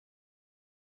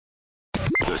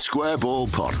The Square Ball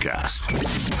Podcast.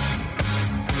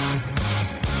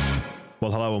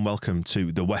 Well, hello and welcome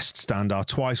to The West Stand, our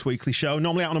twice-weekly show,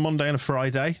 normally out on a Monday and a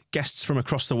Friday. Guests from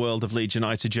across the world of Leeds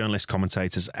United, journalists,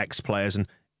 commentators, ex-players, and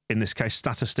in this case,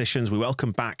 statisticians. We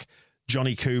welcome back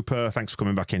Jonny Cooper. Thanks for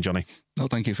coming back in, Jonny. Oh,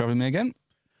 thank you for having me again.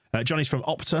 Johnny's from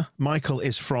Opta. Michael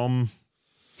is from...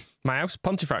 My house,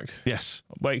 Pontefract. Yes.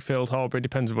 Wakefield, Horbury,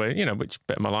 depends where, which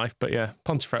bit of my life, but yeah,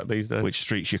 Pontefract these days. Which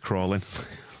streets you're crawling.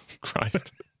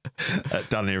 Christ.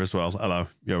 Dan here as well. Hello,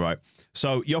 you're right.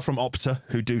 So you're from Opta,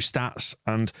 who do stats,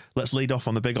 and let's lead off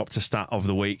on the big Opta stat of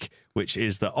the week, which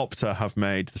is that Opta have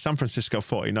made the San Francisco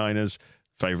 49ers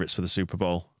favourites for the Super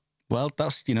Bowl. Well,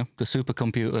 that's, the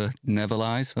supercomputer never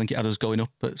lies. I think it had us going up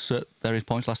at various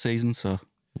points last season, so...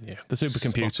 Yeah, the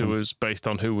supercomputer was based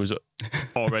on who was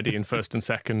already in first and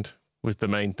second was the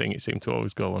main thing it seemed to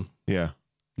always go on. Yeah.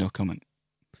 No comment.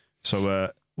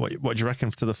 So what do you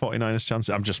reckon to the 49ers' chances?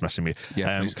 I'm just messing with you.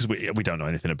 Yeah, because we don't know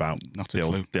anything about the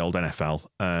old NFL.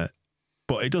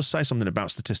 But it does say something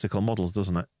about statistical models,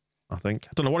 doesn't it? I think.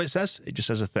 I don't know what it says. It just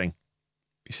says a thing.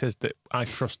 It says that I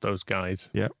trust those guys.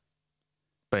 Yeah.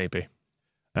 Baby.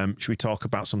 Should we talk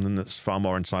about something that's far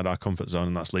more inside our comfort zone,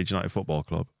 and that's Leeds United Football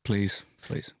Club? Please.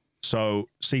 So,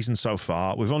 season so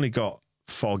far, we've only got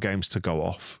 4 games to go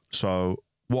off. So,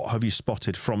 what have you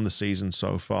spotted from the season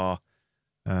so far,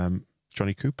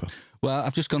 Jonny Cooper? Well,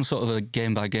 I've just gone sort of a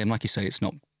game by game. Like you say, it's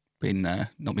not been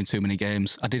too many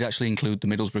games. I did actually include the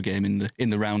Middlesbrough game in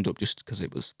the roundup just because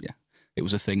it was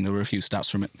a thing. There were a few stats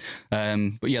from it.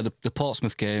 But yeah, the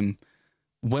Portsmouth game...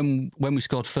 When we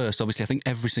scored first, obviously, I think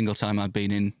every single time I've been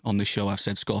in on this show, I've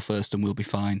said score first and we'll be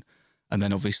fine. And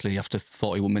then obviously after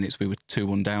 41 minutes, we were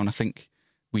 2-1 down. I think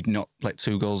we'd not let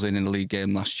 2 goals in a league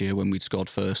game last year when we'd scored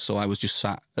first. So I was just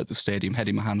sat at the stadium, head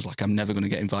in my hands, like I'm never going to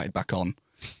get invited back on.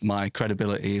 My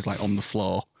credibility is like on the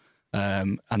floor.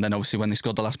 And then obviously when they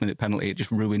scored the last minute penalty, it just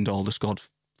ruined all the scored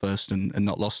first and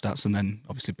not lost stats. And then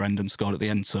obviously Brendan scored at the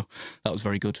end. So that was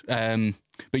very good.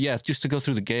 But yeah, just to go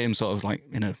through the game sort of like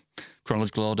in a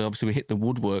chronological order, obviously we hit the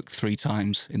woodwork 3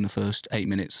 times in the first 8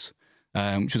 minutes,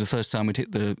 which was the first time we'd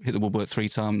hit the woodwork 3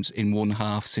 times in one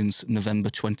half since November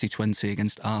 2020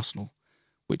 against Arsenal,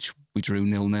 which we drew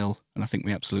 0-0, and I think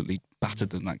we absolutely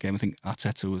battered them that game. I think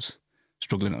Arteta was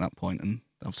struggling at that point and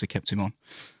obviously kept him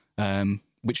on,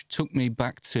 which took me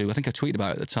back to, I think I tweeted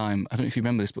about it at the time, I don't know if you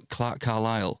remember this, but Clark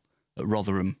Carlisle at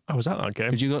Rotherham. I was at that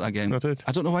game. Did you go to that game? I did.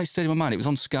 I don't know why it stayed in my mind. It was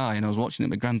on Sky and I was watching it at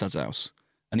my granddad's house.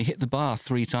 And he hit the bar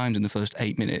 3 times in the first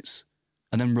 8 minutes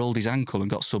and then rolled his ankle and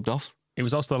got subbed off. It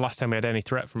was also the last time we had any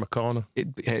threat from a corner. It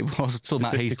was until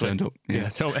Matt Heath turned up. Yeah,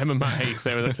 until him and Matt Heath,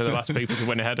 they were the last people to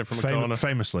win a header from a corner.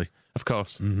 Famously. Of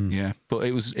course. Mm-hmm. Yeah, but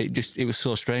it was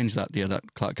so strange that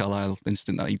Clark Carlisle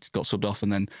incident that he got subbed off. And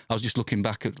then I was just looking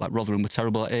back at like Rotherham were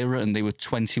terrible at era and they were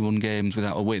 21 games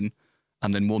without a win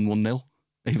and then won 1-0.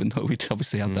 Even though we'd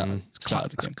obviously had that start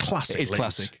of the game. Classic. It's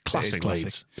classic. Classic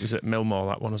Leeds. It was at Millmore,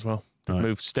 that one as well. Right.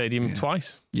 Moved stadium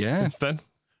twice since then.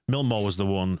 Millmore was the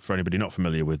one, for anybody not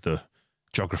familiar with the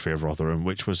geography of Rotherham,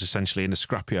 which was essentially in a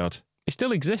scrapyard. It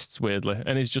still exists, weirdly,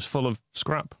 and is just full of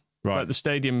scrap. Right. Like the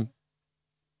stadium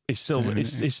is still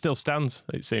it still stands,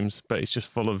 it seems, but it's just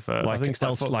full of... I think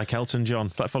it's like Elton John.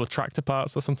 It's like full of tractor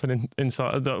parts or something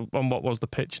inside on what was the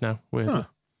pitch now, weirdly.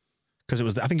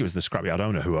 Because I think it was the scrapyard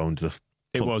owner who owned the...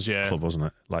 It was, yeah. Club, wasn't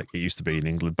it? Like it used to be in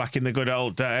England back in the good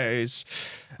old days.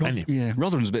 Yeah,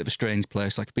 Rotherham's a bit of a strange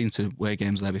place. Like I've been to away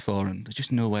games there before, and there's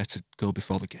just nowhere to go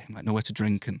before the game, like nowhere to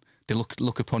drink, and they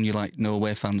look upon you like no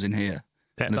away fans in here.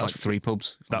 Yeah, and there's like 3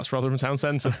 pubs. That's Rotherham Town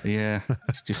Centre. Yeah,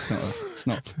 it's just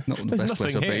not the best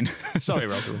place I've been. Sorry,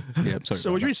 Rotherham. Yeah, sorry.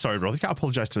 So what do you mean, sorry, Rotherham? You can't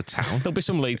apologise to a town. There'll be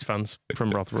some Leeds fans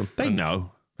from Rotherham. They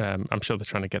know. I'm sure they're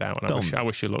trying to get out, and I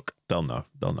wish you luck. They'll know.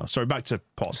 Sorry, back to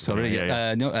Potts. Sorry,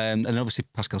 no, and obviously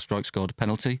Pascal Struijk scored a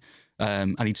penalty,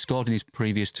 and he'd scored in his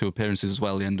previous 2 appearances as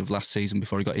well, the end of last season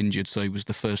before he got injured. So he was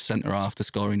the first centre-half to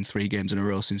score in 3 games in a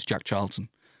row since Jack Charlton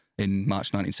in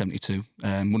March 1972.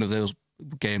 One of those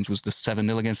games was the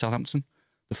 7-0 against Southampton,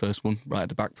 the first one, right at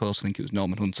the back post. I think it was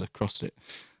Norman Hunter crossed it.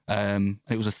 And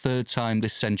it was the 3rd time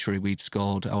this century we'd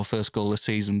scored our first goal this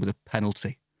season with a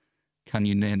penalty. Can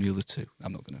you name the other 2?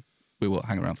 We won't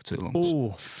hang around for too long.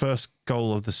 Ooh, first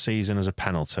goal of the season as a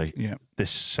penalty. Yeah.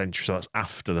 This century, so that's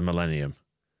after the millennium.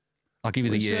 I'll give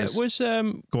you the years.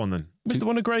 Go on then. Was the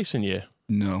one a Grayson year?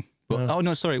 No. But,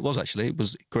 sorry, it was actually. It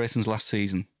was Grayson's last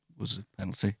season was a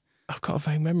penalty. I've got a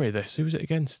vague memory of this. Who was it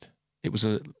against? It was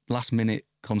a last-minute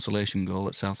consolation goal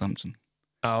at Southampton.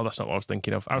 Oh, that's not what I was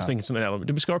thinking of. I was thinking something else.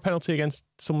 Did we score a penalty against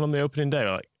someone on the opening day,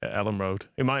 like at Ellen Road?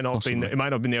 It might not have been. It might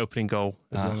not have been the opening goal.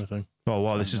 Thing. Oh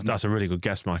wow, that's a really good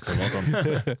guess, Michael. Well done.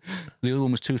 The other one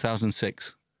was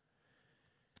 2006.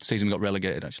 season we got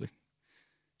relegated, actually.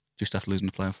 Just after losing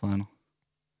the playoff final.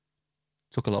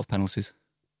 Took a lot of penalties.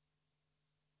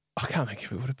 I can't think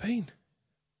who it would have been.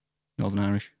 Northern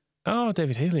Irish. Oh,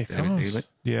 David Healy, of course. Healy.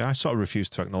 Yeah, I sort of refuse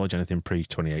to acknowledge anything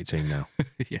pre-2018 now.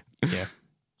 Yeah. Yeah.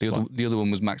 The other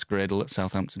one was Max Gradle at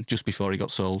Southampton, just before he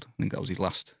got sold. I think that was his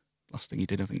last thing he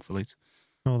did, I think, for Leeds.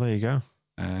 Oh, there you go.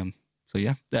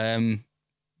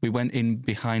 We went in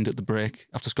behind at the break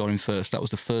after scoring first. That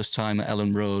was the first time at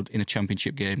Ellen Road in a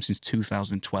championship game since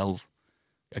 2012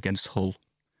 against Hull.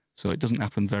 So it doesn't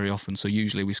happen very often. So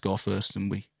usually we score first and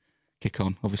we kick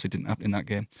on. Obviously didn't happen in that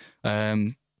game.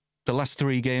 The last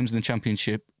 3 games in the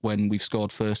championship when we've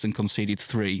scored first and conceded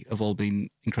 3 have all been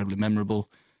incredibly memorable.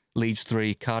 Leeds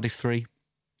 3, Cardiff 3,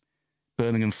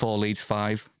 Birmingham 4, Leeds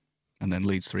 5, and then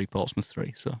Leeds 3, Portsmouth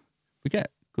 3. So we get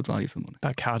good value for money.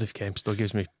 That Cardiff game still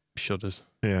gives me shudders.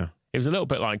 Yeah. It was a little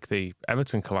bit like the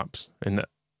Everton collapse in that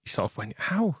you sort of went,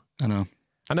 how? I know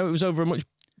it was over a much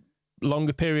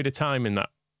longer period of time in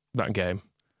that game,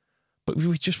 but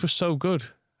we just were so good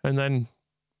and then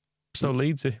so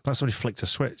Leedsy. That's when he flicked a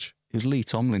switch. It was Lee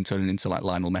Tomlin turning into like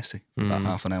Lionel Messi for about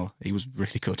half an hour. He was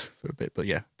really good for a bit. But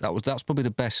yeah, that's probably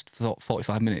the best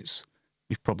 45 minutes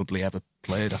we've probably ever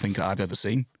played, I think, I've ever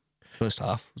seen. First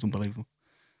half was unbelievable.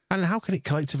 And how can it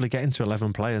collectively get into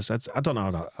 11 players? I don't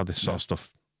know how this sort of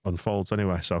stuff unfolds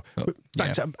anyway. So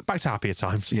back to happier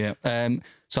times. Yeah.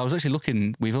 So I was actually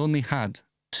looking, we've only had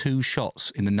 2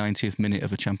 shots in the 90th minute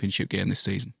of a championship game this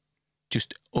season.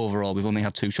 Just overall, we've only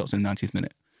had 2 shots in the 90th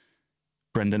minute.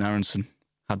 Brendan Aronson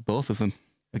had both of them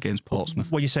against Portsmouth.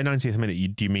 When you say 90th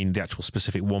minute, do you mean the actual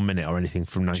specific 1 minute or anything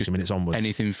from 90 minutes onwards?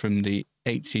 Anything from the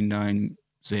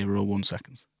 89.01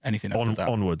 seconds. Anything after that.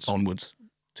 Onwards? Onwards.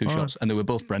 2 shots. And they were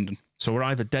both Brendan. So we're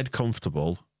either dead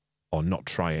comfortable or not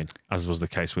trying, as was the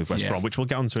case with West Brom, which we'll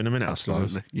get onto in a minute, Absolutely. I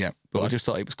suppose. Yeah. But I just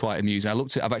thought it was quite amusing.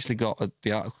 I've actually got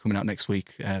the article coming out next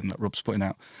week that Rob's putting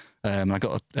out. And I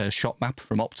got a shot map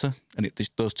from Opta, and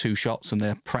those 2 shots, and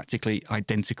they're practically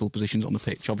identical positions on the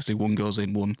pitch. Obviously, one goes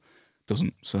in, one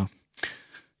doesn't. So,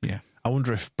 yeah. I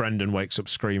wonder if Brendan wakes up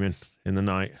screaming in the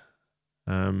night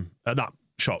at that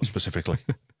shot specifically.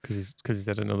 Because he's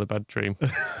had another bad dream.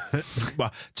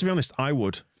 Well, to be honest, I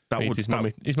would.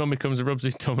 His mummy comes and rubs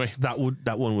his tummy. That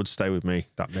one would stay with me.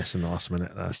 That miss in the last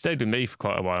minute there. It stayed with me for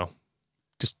quite a while.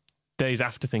 Just days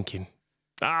after thinking,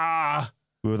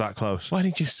 we were that close. Why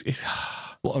did he just?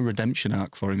 What a redemption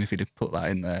arc for him if he'd have put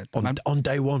that in there on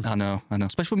day one. I know.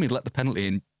 Especially when we'd let the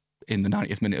penalty in the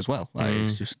 90th minute as well. Like,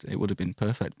 it would have been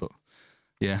perfect. But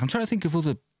yeah, I'm trying to think of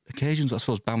other occasions. I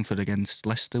suppose Bamford against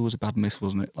Leicester was a bad miss,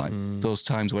 wasn't it? Like those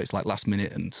times where it's like last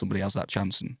minute and somebody has that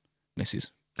chance and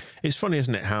misses. It's funny,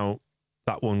 isn't it, how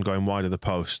that one going wide of the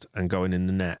post and going in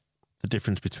the net, the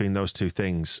difference between those 2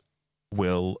 things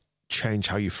will change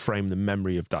how you frame the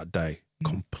memory of that day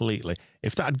completely.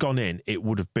 If that had gone in, it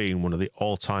would have been one of the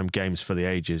all-time games for the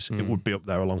ages. It would be up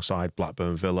there alongside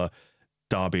Blackburn Villa,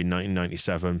 Derby in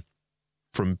 1997,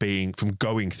 from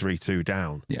going 3-2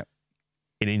 down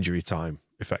in injury time,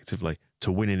 effectively,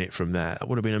 to winning it from there. That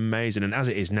would have been amazing. And as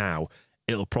it is now,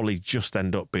 it'll probably just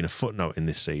end up being a footnote in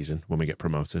this season when we get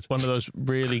promoted. One of those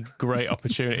really great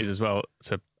opportunities as well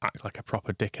to act like a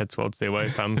proper dickhead towards the away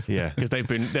fans. Yeah. Because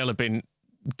they'll have been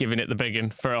giving it the big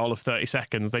one for all of 30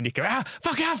 seconds. Then you go,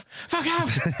 fuck off!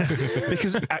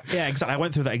 Because, exactly. I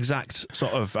went through that exact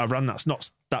sort of, I ran that's not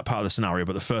that part of the scenario,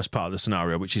 but the first part of the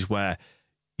scenario, which is where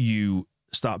you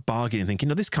start bargaining, thinking,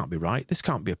 no, this can't be right. This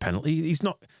can't be a penalty.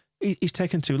 He's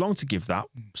taken too long to give that,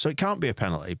 so it can't be a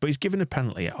penalty. But he's given a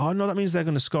penalty. Oh, no, that means they're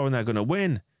going to score and they're going to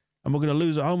win. And we're going to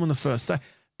lose at home on the first day.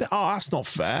 That's not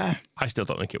fair. I still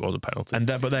don't think it was a penalty. And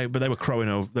but they were crowing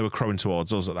over. They were crowing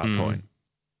towards us at that point.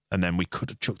 And then we could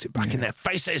have chucked it back in their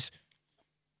faces.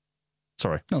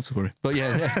 Sorry. Not to worry. But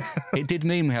yeah, it did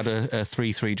mean we had a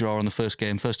 3-3 draw on the first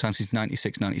game. First time since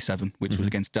 96-97, which was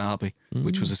against Derby,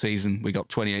 which was a season. We got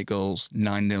 28 goals,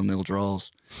 9 0-0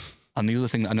 draws. And the other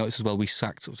thing that I noticed as well, we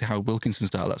sacked Howard Wilkinson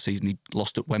started that season. He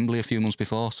lost at Wembley a few months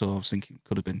before, so I was thinking it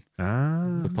could have been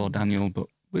for poor Daniel, but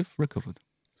we've recovered.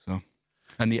 So,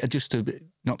 and just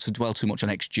not to dwell too much on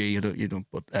XG,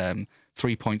 but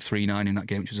 3.39 in that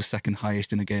game, which was the second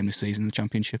highest in a game this season in the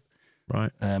Championship.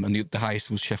 Right. And the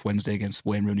highest was Sheff Wednesday against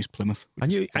Wayne Rooney's Plymouth. I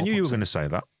knew you were going to say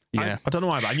that. Yeah. I don't know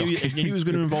why, but I knew it was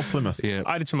going to involve Plymouth. Yeah.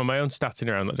 I did some of my own statting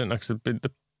around that, didn't I? Because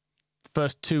the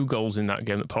first 2 goals in that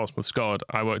game that Portsmouth scored,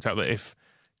 I worked out that if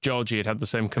Georgie had the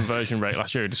same conversion rate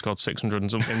last year, he'd have scored 600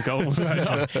 and something goals.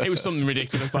 It was something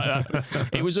ridiculous like that.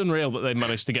 It was unreal that they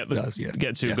managed to get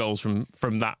 2 goals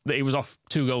from that. It was off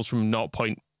 2 goals from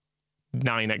 0.1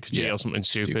 9 XG or something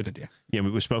stupid. Yeah,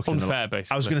 we've spoken unfair,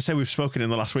 basically. I was going to say we've spoken in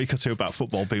the last week or two about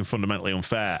football being fundamentally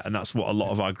unfair, and that's what a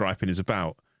lot of our griping is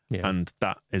about. Yeah. And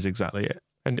that is exactly it.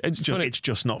 And it's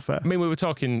just not fair. I mean, we were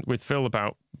talking with Phil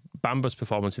about Bamba's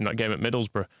performance in that game at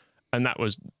Middlesbrough, and that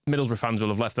was Middlesbrough fans will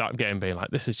have left that game being like,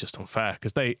 this is just unfair,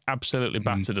 because they absolutely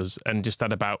battered us and just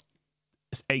had about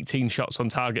 18 shots on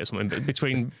target or something. But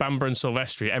between Bamba and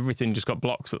Silvestri, everything just got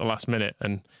blocks at the last minute,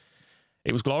 and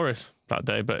it was glorious that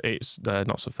day, but it's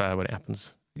not so fair when it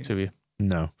happens to you.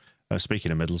 No.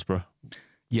 Speaking of Middlesbrough.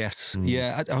 Yes.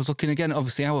 Yeah, I was looking again.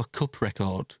 Obviously, our cup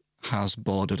record has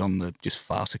bordered on the just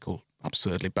farcical,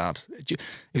 absurdly bad. It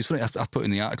was funny, I put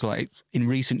in the article, like, in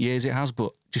recent years it has,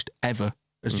 but just ever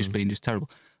has just been just terrible.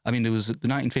 I mean, there was the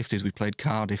 1950s, we played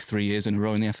Cardiff 3 years in a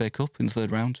row in the FA Cup in the third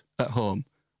round at home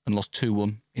and lost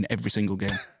 2-1 in every single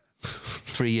game.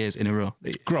 3 years in a row.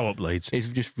 Grow up, Leeds.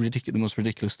 It's just ridiculous, the most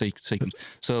ridiculous sequence.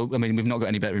 So, I mean, we've not got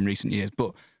any better in recent years,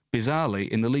 but bizarrely,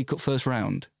 in the League Cup first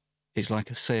round, it's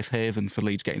like a safe haven for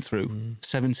Leeds getting through.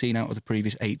 17 out of the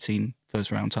previous 18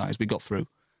 first round ties we got through.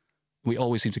 We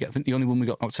always seem to get... I think the only one we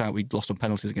got knocked out, we lost on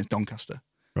penalties against Doncaster.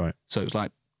 Right. So it was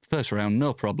like, first round,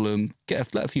 no problem.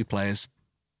 Let a few players,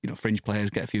 fringe players,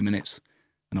 get a few minutes.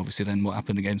 And obviously then what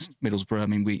happened against Middlesbrough, I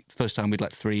mean, first time we'd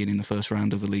let 3 in the first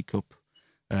round of a League Cup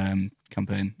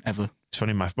campaign ever. It's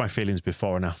funny, my feelings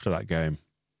before and after that game,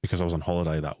 because I was on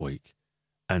holiday that week,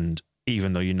 and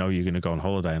even though you're going to go on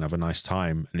holiday and have a nice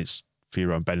time, and it's for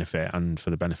your own benefit and for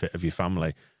the benefit of your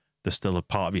family, there's still a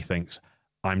part of you thinks,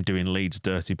 I'm doing Leeds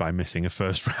dirty by missing a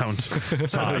first round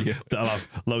tie that'll have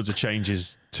loads of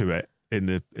changes to it in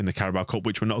the Carabao Cup,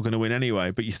 which we're not going to win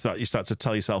anyway. But you start to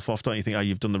tell yourself off, don't you? Think,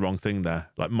 you've done the wrong thing there.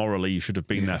 Like, morally, you should have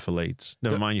been there for Leeds.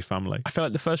 Never mind your family. I feel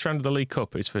like the first round of the League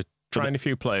Cup is for trying a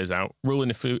few players out, ruling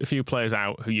a few players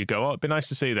out who you go, it'd be nice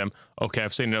to see them. Okay,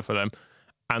 I've seen enough of them.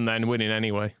 And then winning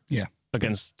anyway. Yeah.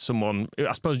 Against someone,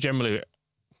 I suppose generally,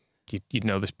 you'd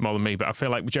know this more than me, but I feel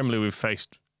like generally we've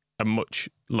faced a much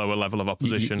lower level of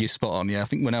opposition. You're spot on, yeah. I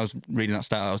think when I was reading that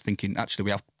stat, I was thinking, actually,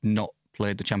 we have not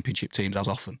played the Championship teams as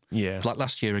often. Yeah. Like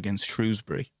last year against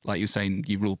Shrewsbury, like you were saying,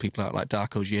 you rule people out like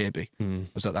Darko Djiebi.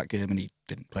 Was at that game and he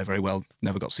didn't play very well,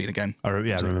 never got seen again. I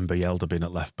remember Yelda being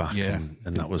at left back, and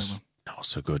that was not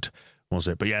so good, was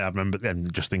it? But yeah, I remember then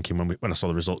just thinking when I saw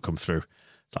the result come through,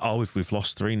 it's like, we've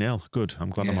lost 3-0. Good,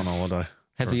 I'm glad I'm on holiday.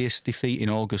 Heaviest defeat in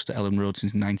August at Ellen Road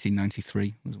since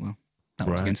 1993 as well. That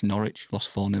was against Norwich,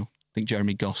 lost 4-0. I think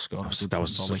Jeremy Goss scored. That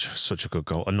was such a good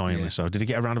goal, annoyingly so. Did he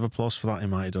get a round of applause for that? He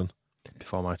might have done.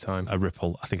 Before my time. A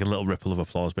little ripple of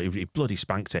applause, but he bloody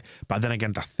spanked it. But then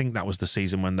again, I think that was the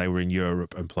season when they were in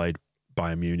Europe and played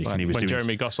Bayern Munich. And he was when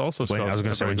Jeremy Goss also scored. I was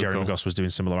going to say when Jeremy Goss was doing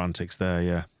similar antics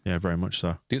there, yeah, very much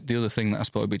so. The other thing that I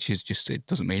spotted, which is just, it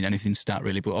doesn't mean anything stat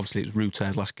really, but obviously it was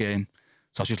Ruter's last game.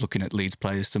 So I was just looking at Leeds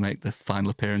players to make the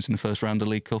final appearance in the first round of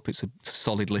the League Cup. It's a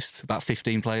solid list, about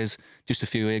 15 players. Just a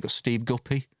few here. Got Steve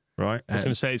Guppy. Right. I was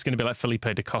going to say it's going to be like Felipe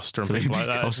da Costa and people like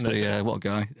that. Costa, yeah, what a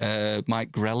guy.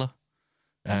 Mike Grella,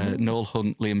 Noel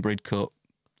Hunt, Liam Bridcut.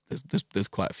 There's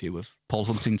quite a few of Paul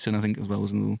Huntington, I think, as well.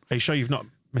 Are you sure you've not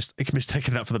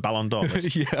mistaken that for the Ballon d'Or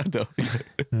list? Yeah, I know.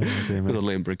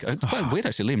 Liam Bridcut. It's quite weird,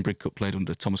 actually. Liam Bridcut played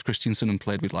under Thomas Christiansen and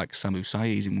played with like Samu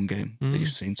Saiz in one game. They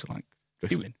just seem to like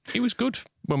drift in. He was good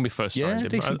when we first signed him.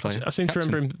 Decent player. I seem to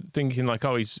remember him thinking like,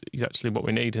 he's actually what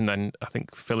we need. And then I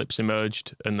think Phillips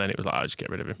emerged, and then it was like, I'll just get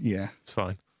rid of him. Yeah, it's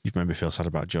fine. You've made me feel sad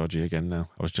about Georgie again now.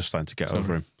 I was just starting to get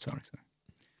over him. Sorry.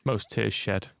 Most tears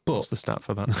shed. But what's the stat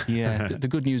for that? Yeah, the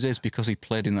good news is because he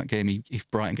played in that game, if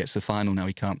Brighton gets to the final now,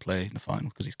 he can't play in the final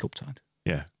because he's cup tied.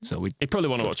 Yeah. So he'd probably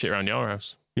want to watch it around your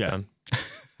house. Yeah.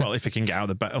 Well, if he can get out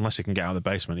of unless he can get out of the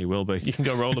basement, he will be. You can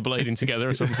go rollerblading together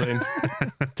or something,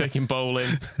 taking bowling,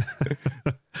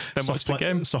 then watch the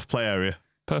game. Soft play area.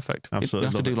 Perfect. Absolutely.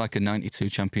 You have to do like a 92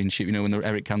 championship, when they're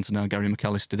Eric Cantona, Gary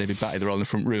McAllister, David Batty, they're all in the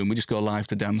front room. We just go live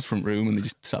to Dan's front room and they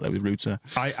just sat there with Ruter.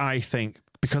 I think,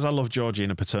 because I love Georgie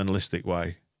in a paternalistic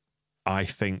way, I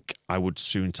think I would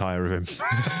soon tire of him.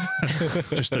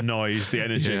 Just the noise, the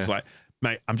energy. It's like,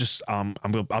 mate, I'll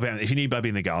be, if you need, I'll be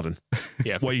in the garden.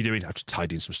 Yeah. What are you doing? I'm just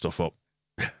tidying some stuff up.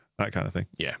 That kind of thing.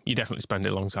 Yeah. You definitely spend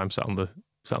a long time sat on the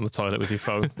toilet with your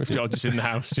phone if George is in the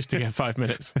house just to get 5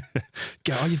 minutes.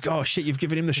 You've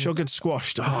given him the sugared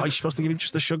squashed. You're supposed to give him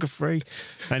just the sugar free.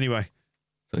 Anyway.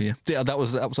 So yeah, that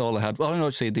was all I had. Well, no,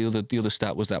 actually, the other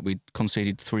stat was that we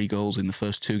conceded 3 goals in the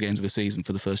first 2 games of the season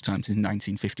for the first time since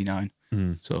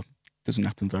 1959. So it doesn't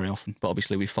happen very often. But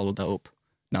obviously, we followed that up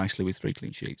nicely with 3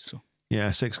 clean sheets. So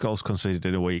yeah, 6 goals conceded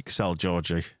in a week. Sell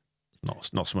Georgie.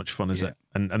 Not so much fun, is it?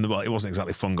 And well, it wasn't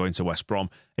exactly fun going to West Brom.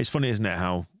 It's funny, isn't it,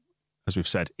 how as we've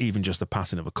said, even just the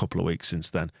passing of a couple of weeks since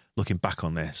then, looking back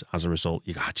on this as a result,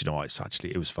 you go, do you know what,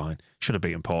 it was fine. Should have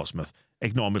beaten Portsmouth.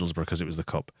 Ignore Middlesbrough because it was the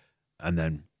Cup. And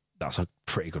then that's a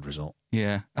pretty good result.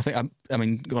 Yeah, I think, I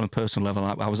mean, on a personal level,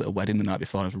 I was at a wedding the night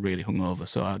before and I was really hungover.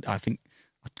 So I think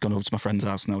I'd gone over to my friend's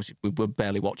house and we were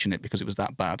barely watching it because it was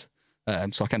that bad.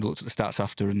 So I kind of looked at the stats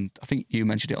after, and I think you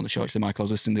mentioned it on the show, actually, Michael. I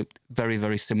was listening to very,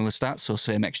 very similar stats. So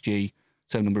same XG,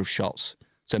 same number of shots,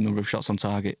 same number of shots on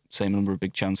target, same number of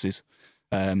big chances.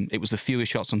 It was the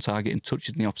fewest shots on target and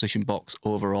touches in the opposition box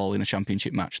overall in a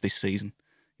championship match this season.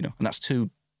 You know, and that's two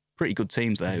pretty good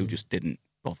teams there who just didn't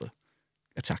bother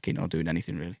attacking or doing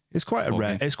anything really. It's quite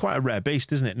a rare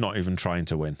beast, isn't it? Not even trying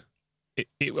to win.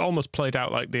 It almost played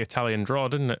out like the Italian draw,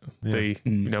 didn't it? Yeah.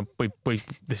 You know, we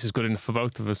this is good enough for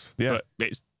both of us. Yeah. But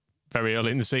it's very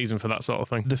early in the season for that sort of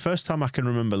thing. The first time I can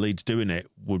remember Leeds doing it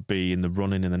would be in the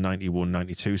run-in in the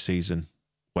 91-92 season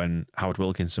when Howard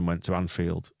Wilkinson went to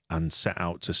Anfield and set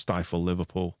out to stifle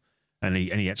Liverpool. And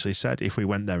he actually said, if we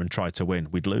went there and tried to win,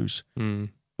 we'd lose.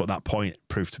 But that point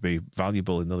proved to be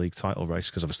valuable in the league title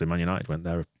race because obviously Man United went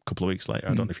there a couple of weeks later.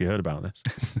 I don't know if you heard about this.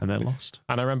 And they lost.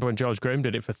 And I remember when George Graham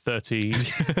did it for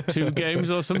 32 games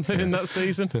or something in that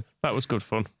season. That was good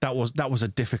fun. That was a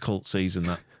difficult season.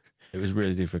 It was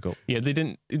really difficult. Yeah, they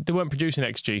weren't producing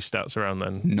XG stats around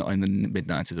then. Not in the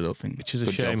mid-90s, I don't think. Which is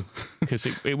a shame because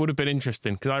it would have been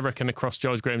interesting because I reckon across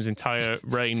George Graham's entire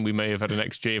reign we may have had an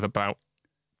XG of about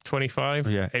 25.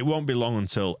 Yeah, it won't be long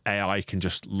until AI can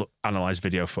just analyse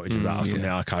video footage of that from the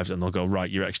archives and they'll go, right,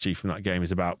 your XG from that game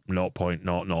is about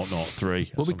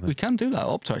 0.0003. Well, we can do that at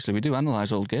Opta, actually. We do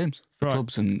analyse old games for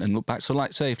clubs and look back. So,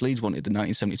 like, say, if Leeds wanted the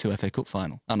 1972 FA Cup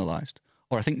final analysed,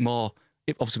 or I think more,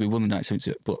 obviously we won the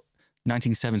 1972, but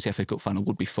 1970 FA Cup final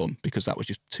would be fun because that was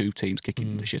just two teams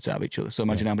kicking the shit out of each other. So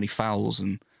imagine how many fouls.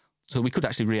 And so we could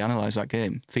actually reanalyse that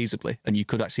game feasibly and you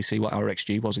could actually see what our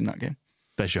XG was in that game.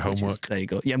 There's your homework. There you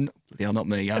go. Yeah, not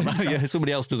me. Yeah,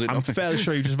 somebody else does it. I'm fairly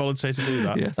sure you just volunteered to do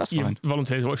that. Yeah, that's fine. You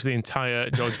volunteered to watch the entire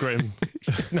George Graham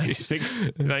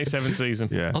 96-97 season.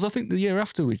 Yeah. Although I think the year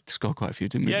after we scored quite a few,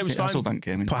 didn't we? Yeah, it was fine. Hasselbank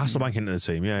came in. Put Hasselbank into the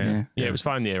team, yeah. Yeah, it was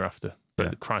fine the year after.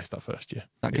 But Christ, that first year.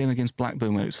 That game against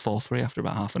Blackburn where it was 4-3 after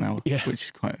about half an hour, which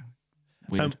is quite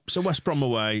weird. So West Brom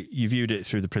away, you viewed it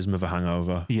through the prism of a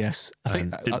hangover. Yes. I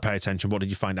think didn't pay attention. What did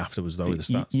you find afterwards, though, with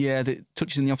the stats? Yeah, the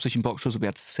touches in the opposition box for us, we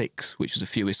had 6, which was the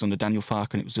fewest under Daniel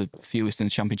Farke, and it was the fewest in a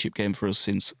championship game for us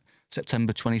since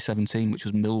September 2017, which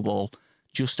was Millwall.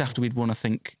 Just after we'd won, I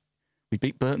think, we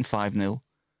beat Burton 5-0,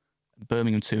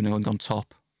 Birmingham 2-0 and gone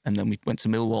top, and then we went to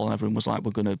Millwall and everyone was like,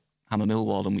 we're going to hammer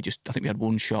Millwall, and I think we had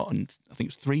one shot and I think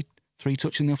it was three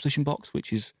touches in the opposition box,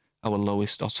 which is our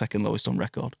lowest or second lowest on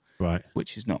record. Right.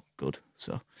 Which is not good.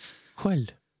 So, well,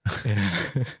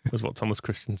 was what Thomas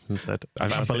Christensen said.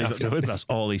 I believe that's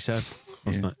all he said,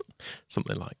 wasn't it?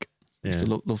 Something like. Yeah. Just a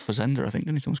love for Zender, I think,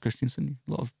 didn't he, Thomas Christensen?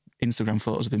 A lot of Instagram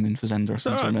photos of him in Fazenda, I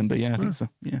seem to remember. Yeah, I think so.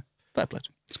 Yeah. Fair play.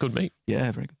 It's good, mate.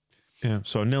 Yeah, very good. Yeah,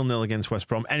 so 0-0 against West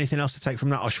Brom. Anything else to take from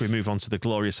that, or should we move on to the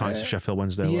glorious heights of Sheffield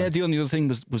Wednesday? Yeah, the only other thing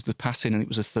was the passing, and it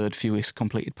was the third fewest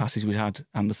completed passes we'd had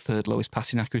and the third lowest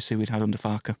passing accuracy we'd had under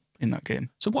Farke in that game.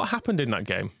 So what happened in that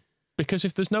game? Because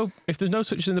if there's no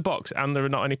touches in the box and there are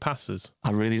not any passes,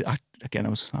 I was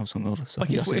hungover, so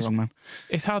that's the wrong man.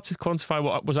 It's hard to quantify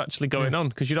what was actually going on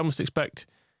because you'd almost expect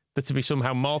there to be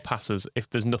somehow more passes if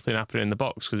there's nothing happening in the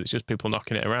box because it's just people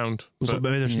knocking it around. So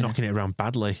maybe they're just knocking it around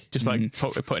badly. Just like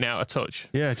putting it out a touch.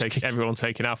 Yeah. Everyone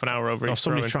taking half an hour over or each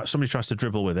somebody tries to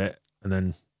dribble with it and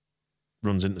then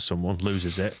runs into someone,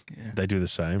 loses it. Yeah. They do the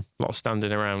same. A lot of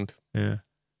standing around. Yeah.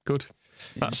 Good.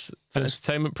 That's an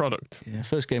entertainment product. Yeah,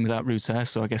 first game without Ruter,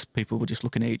 so I guess people were just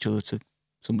looking at each other to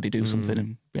somebody do something,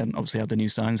 and we hadn't obviously had the new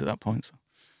signs at that point. So.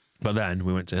 But then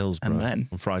we went to Hillsborough on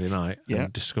Friday night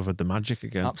and discovered the magic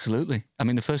again. Absolutely. I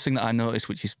mean, the first thing that I noticed,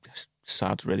 which is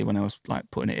sad really, when I was like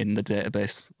putting it in the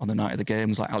database on the night of the game,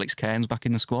 was like Alex Cairns back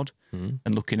in the squad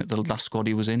and looking at the last squad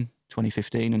he was in,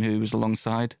 2015, and who he was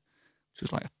alongside, which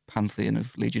was like a pantheon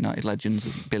of Leeds United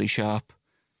legends, Billy Sharp,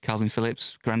 Calvin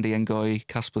Phillips, Grandi Ngoyi,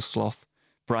 Casper Sloth,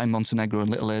 Brian Montenegro and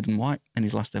Little Aidan White in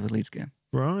his last ever Leeds game.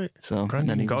 Right. So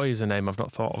Grandi Ngoyi is a name I've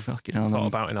not thought about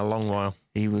in a long while.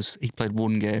 He played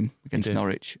one game against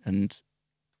Norwich, and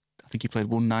I think he played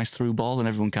one nice through ball, and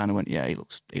everyone kind of went, "Yeah, he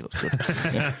looks good,"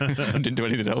 and didn't do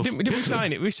anything else. Didn't we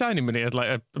sign it? We signed him when he had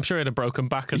I'm sure he had a broken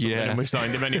back or something, and we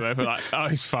signed him anyway. But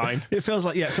he's fine. It feels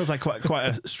like quite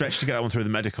a stretch to get that one through the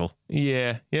medical.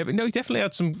 Yeah, but no, he definitely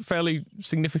had some fairly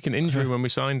significant injury when we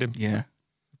signed him. Yeah.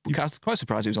 I was quite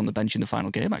surprised he was on the bench in the final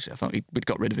game, actually. I thought we'd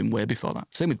got rid of him way before that.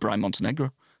 Same with Brian Montenegro.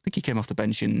 I think he came off the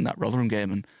bench in that Rotherham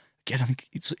game, and again, I think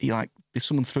if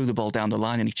someone threw the ball down the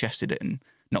line and he chested it and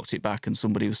knocked it back, and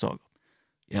somebody was sort of,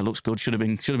 Yeah, looks good. Should have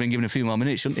been given a few more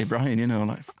minutes, shouldn't he, Brian? You know,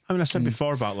 like. I mean, I said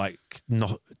before about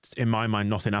in my mind,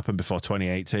 nothing happened before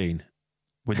 2018.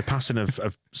 With the passing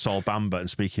of Sol Bamba and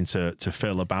speaking to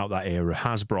Phil about that era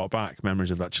has brought back memories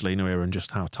of that Chileno era and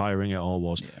just how tiring it all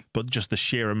was. Yeah. But just the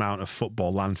sheer amount of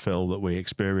football landfill that we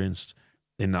experienced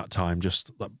in that time,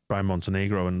 just like Brian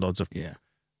Montenegro and loads of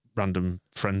random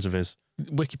friends of his.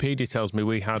 Wikipedia tells me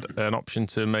we had an option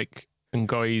to make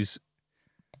Ngoyi's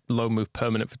loan move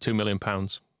permanent for £2 million.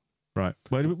 Right.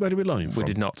 Where did we loan him from? We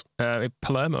did not.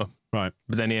 Palermo. Right.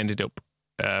 But then he ended up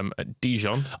at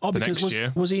Dijon. Oh, because next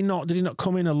year. Was he not? Did he not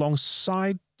come in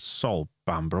alongside Sol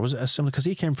Bamba? Or was it a similar? Because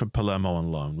he came from Palermo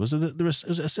on loan. Was it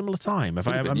a similar time? Have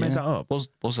I made that up? Was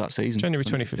that season? January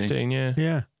 2015. Yeah.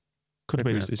 Yeah. Could have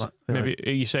been. Maybe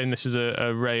are you saying this is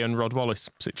a Ray and Rod Wallace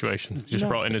situation? Just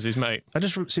brought in as his mate. I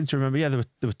just seem to remember. Yeah, there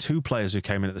were two players who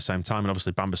came in at the same time, and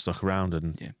obviously Bamba stuck around,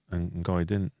 and Ngoyi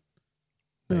didn't.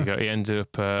 There you go. He ended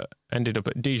up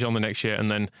at Dijon the next year, and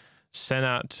then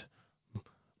Senat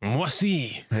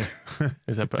Moissy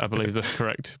is that, I believe, the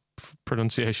correct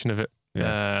pronunciation of it.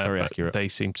 Yeah, very accurate. They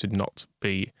seem to not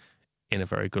be in a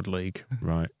very good league.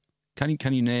 Right.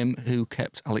 Can you name who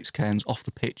kept Alex Cairns off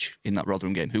the pitch in that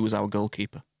Rotherham game? Who was our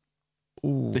goalkeeper?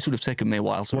 Ooh. This would have taken me a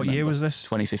while to remember. What year was this?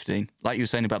 2015. Like you were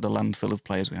saying about the landfill of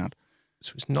players we had.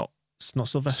 So it's not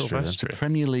Silvestri. It's a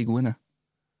Premier League winner.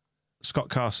 Scott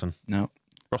Carson. No.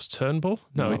 Ross Turnbull?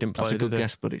 No, he didn't play. That's a good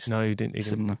guess, but it's no, he didn't.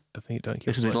 Similar.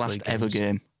 This was his last ever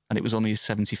game, and it was only his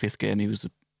 75th game. He was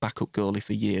the backup goalie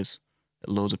for years at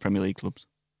loads of Premier League clubs.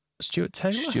 Stuart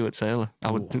Taylor.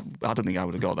 I don't think I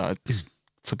would have got that. I just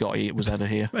forgot he was ever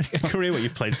here. A career where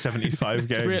you've played 75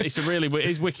 games. His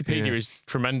Wikipedia is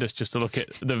tremendous just to look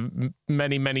at the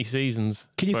many seasons.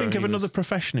 Can you think of another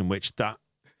profession in which that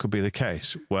could be the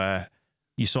case, where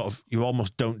you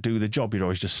almost don't do the job, you're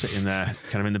always just sitting there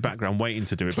kind of in the background waiting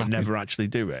to do it, but never actually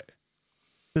do it?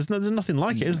 There's nothing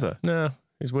like it, is there? No,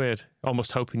 it's weird.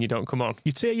 Almost hoping you don't come on.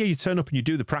 You turn up and you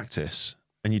do the practice,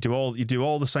 and you do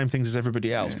all the same things as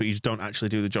everybody else, but you just don't actually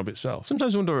do the job itself.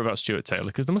 Sometimes I wonder about Stuart Taylor,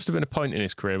 because there must have been a point in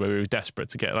his career where he was desperate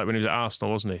to get, like when he was at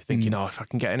Arsenal, wasn't he? Thinking, if I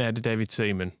can get in ahead of David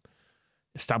Seaman,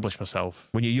 establish myself.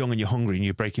 When you're young and you're hungry and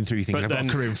you're breaking through, you're thinking, I've got a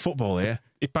career in football here.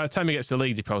 By the time he gets to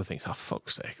Leeds, he probably thinks, oh,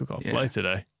 fuck's sake, I've got to play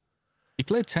today. He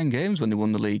played 10 games when they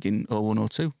won the league in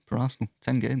 01-02 for Arsenal.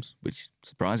 10 games, which is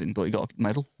surprising, but he got a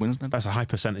winner's medal. That's a high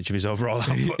percentage of his overall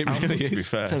output, to be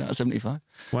fair. 10 out of 75.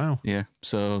 Wow. Yeah,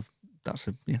 so that's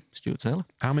Stuart Taylor.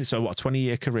 How many? So what? A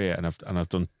 20-year career, and I've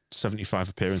done 75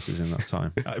 appearances in that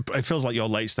time. It feels like your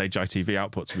late stage ITV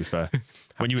output, to be fair.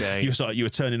 When you were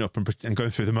turning up and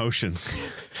going through the motions.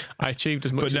 I achieved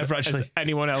as much as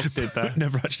anyone else did there.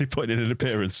 Never actually putting in an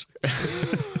appearance.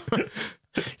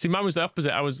 See, mine was the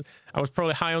opposite. I was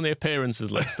probably high on the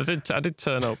appearances list. I did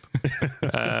turn up,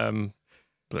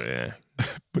 but yeah,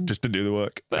 but just to do the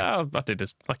work. I did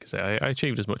like I say, I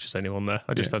achieved as much as anyone there.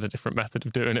 I just had a different method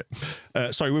of doing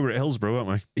it. Sorry, we were at Hillsborough,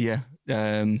 weren't we?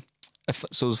 Yeah.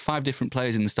 So there's 5 different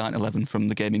players in the starting 11 from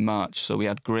the game in March. So we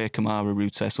had Gray, Kamara,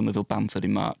 Rute, Somerville, Bamford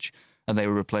in March, and they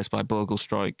were replaced by Bogle,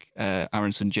 Stroik,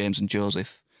 Aronson, James, and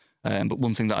Joseph. But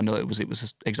one thing that I noted was it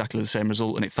was exactly the same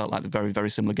result, and it felt like a very, very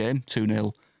similar game.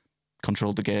 2-0,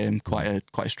 controlled the game, quite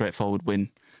a straightforward win.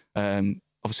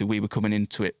 Obviously, we were coming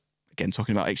into it, again,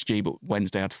 talking about XG, but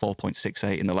Wednesday had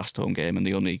 4.68 in the last home game, and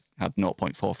they only had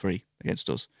 0.43 against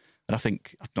us. And I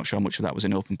think, I'm not sure how much of that was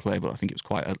in open play, but I think it was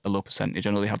quite a low percentage.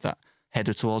 I know they had that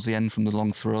header towards the end from the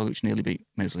long throw, which nearly beat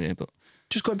Meslier. But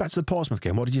just going back to the Portsmouth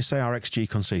game, what did you say our XG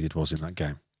conceded was in that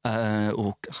game? I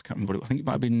can't remember. I think it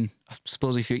might have been, I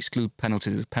suppose if you exclude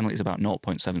penalties, the penalty is about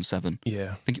 0.77.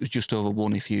 Yeah. I think it was just over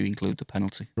 1 if you include the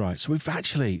penalty. Right. So we've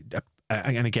actually,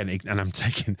 and again, and I'm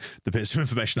taking the bits of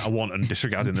information I want and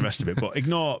disregarding the rest of it, but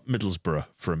ignore Middlesbrough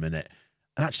for a minute.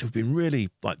 And actually, we've been really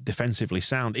defensively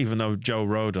sound, even though Joe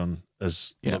Rodon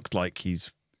has looked like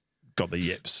he's got the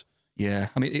yips. Yeah.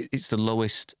 I mean, it's the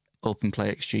lowest open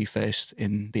play XG faced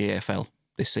in the AFL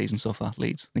this season so far,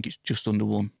 Leeds. I think it's just under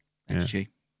 1 XG. Yeah.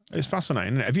 It's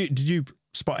fascinating, isn't it? Did you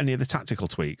spot any of the tactical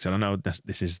tweaks? And I know this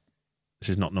is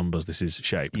not numbers, this is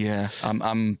shape. Yeah,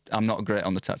 I'm not great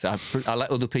on the tactics. I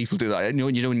let other people do that.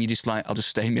 You know when you just like, I'll just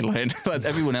stay in my lane. Like,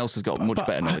 everyone else has got much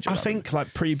better knowledge. I think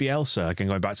like pre-Bielsa, again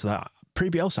going back to that,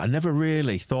 pre-Bielsa, I never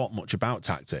really thought much about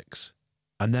tactics.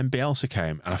 And then Bielsa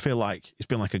came, and I feel like it's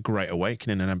been like a great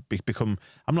awakening, and I've become,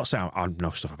 I'm not saying I know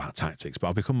stuff about tactics, but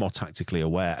I've become more tactically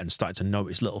aware and started to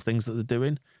notice little things that they're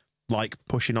doing. Like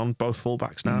pushing on both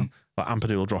fullbacks now. Like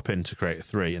Ampadu will drop in to create a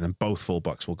 3, and then both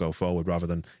fullbacks will go forward rather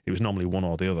than it was normally one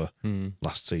or the other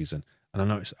last season. And I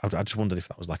noticed, I just wondered if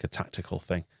that was like a tactical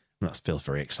thing. That feels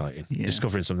very exciting. Yeah.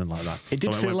 Discovering something like that. It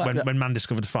did feel like that. When man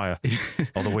discovered fire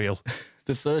or the wheel.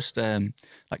 The first 10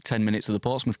 minutes of the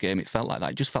Portsmouth game, it felt like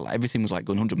that. It just felt like everything was like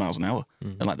going 100 miles an hour,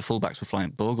 and like the fullbacks were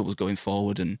flying. Bogle was going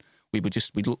forward, and we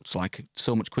looked like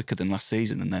so much quicker than last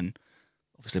season. And then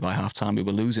obviously by half time we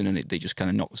were losing, and they just kind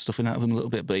of knocked the stuffing out of them a little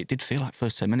bit. But it did feel like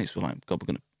first 10 minutes we were like, God,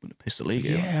 we're going to piss the league.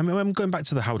 Yeah, I mean, when going back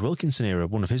to the Howard Wilkinson era,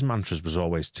 one of his mantras was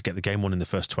always to get the game won in the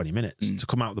first 20 minutes, to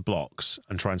come out of the blocks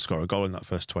and try and score a goal in that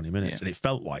first 20 minutes. And it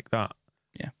felt like that.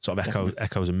 Yeah, sort of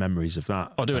echoes and memories of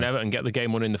that. Or do an Everton, get the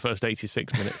game won in the first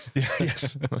 86 minutes.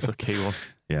 Yes. That's a key one.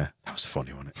 Yeah, that was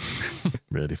funny, wasn't it?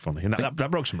 Really funny. And that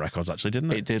broke some records, actually,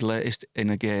 didn't it? It did, latest in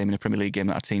a Premier League game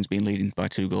that our team's been leading by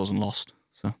 2 goals and lost.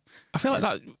 So I feel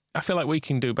like we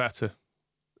can do better.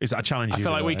 Is that a challenge? I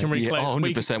feel like we can reclaim.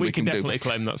 100% we can definitely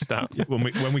claim that stat. When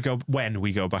we go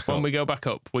back up. When we go back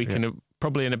up, we can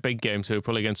probably in a big game too,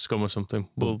 probably against Scum or something.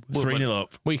 We'll 3-0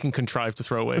 up. We can contrive to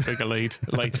throw away a bigger lead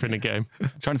later in the game.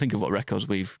 I'm trying to think of what records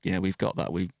we've got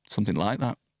that something like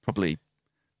that. Probably.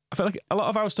 I feel like a lot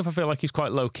of our stuff. I feel like is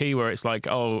quite low key, where it's like,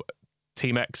 oh,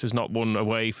 Team X has not won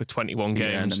away for 21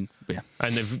 games,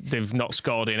 and they've not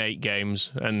scored in 8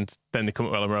 games, and then they come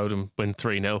at Welland Road and win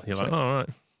 3-0. You're like, oh, all right.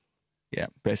 Yeah,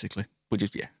 basically.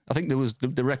 I think there was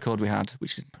the record we had,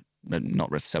 which is not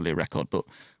necessarily a record, but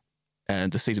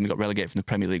the season we got relegated from the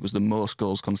Premier League was the most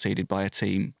goals conceded by a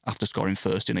team after scoring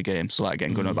first in a game. So like,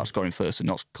 again, going on about scoring first and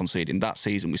not conceding. That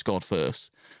season we scored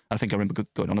first. And I think I remember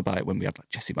going on about it when we had like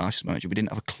Jesse Marsh as manager. We didn't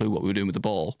have a clue what we were doing with the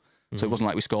ball. So it wasn't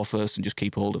like we score first and just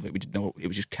keep hold of it. We didn't know. It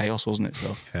was just chaos, wasn't it?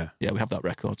 So yeah, we have that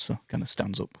record, so kind of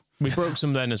stands up. We broke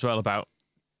some then as well about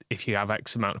if you have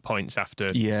X amount of points after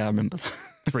I remember that.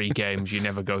 3 games, you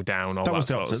never go down. All that was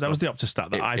the Opta stat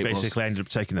that I basically ended up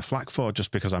taking the flak for,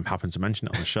 just because I happened to mention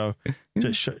it on the show.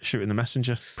 Just shooting the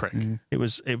messenger. Prick. It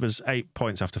was 8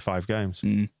 points after 5 games,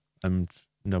 and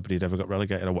nobody had ever got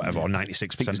relegated or whatever. Or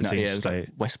 96% of teams stay. Like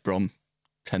West Brom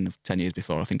 10 years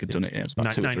before, I think, had done it. Yeah, it was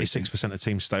about 96% of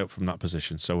teams stay up from that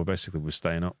position, so we're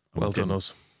staying up. Well done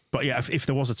us. But yeah, if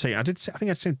there was a team, I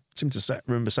think I seem to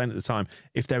remember saying at the time,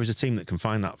 if there is a team that can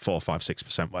find that 4, 5,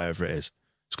 6%, whatever it is,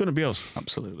 it's going to be us.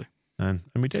 Absolutely. And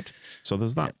we did. So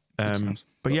there's that.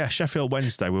 But yeah, Sheffield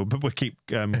Wednesday, we'll keep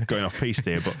going off piste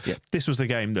here, but this was the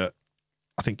game that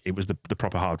I think it was the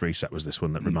proper hard reset was this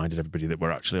one that reminded everybody that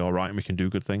we're actually all right and we can do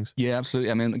good things. Yeah,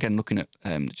 absolutely. I mean, again, looking at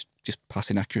just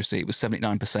passing accuracy, it was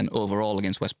 79% overall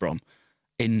against West Brom.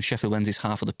 In Sheffield Wednesday's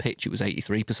half of the pitch, it was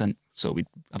 83%. So we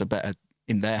had a better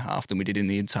in their half than we did in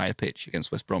the entire pitch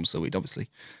against West Brom. So we'd obviously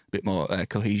a bit more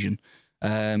cohesion.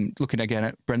 Looking again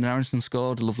at Brendan Aronson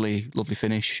scored a lovely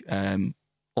finish.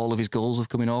 All of his goals have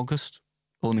come in August.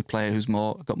 Only player who's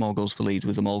got more goals for Leeds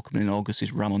with them all coming in August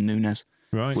is Ramon Nunes.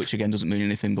 Right. Which again doesn't mean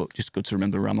anything, but just good to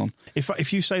remember Ramon.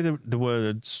 If you say the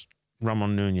words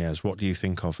Ramon Nunes, what do you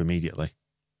think of immediately?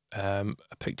 A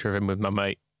picture of him with my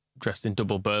mate dressed in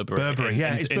double Burberry.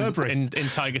 It's Burberry. In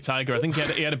Tiger. I think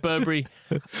he had a Burberry.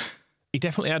 He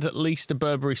definitely had at least a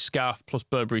Burberry scarf plus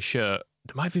Burberry shirt.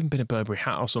 There might have even been a Burberry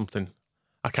hat or something.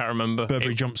 I can't remember.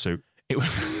 Burberry jumpsuit. It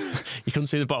was. You couldn't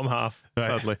see the bottom half,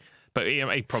 sadly. But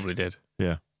he probably did.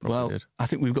 Yeah. Did. I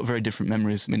think we've got very different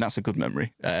memories. I mean, that's a good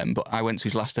memory. But I went to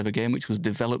his last ever game, which was a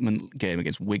development game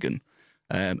against Wigan.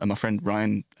 And my friend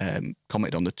Ryan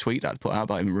commented on the tweet that I'd put out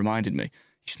about him and reminded me.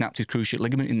 He snapped his cruciate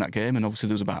ligament in that game, and obviously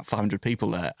there was about 500 people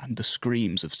there, and the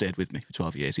screams have stayed with me for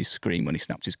 12 years. His scream when he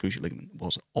snapped his cruciate ligament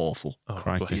was awful. Oh,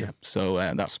 crikey. Yeah. So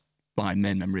that's my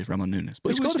main memory of Ramon Nunes. But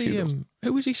he's got a few goals.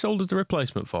 Who was he sold as the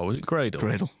replacement for? Was it Gradle?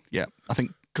 Gradle, yeah. I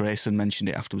think Grayson mentioned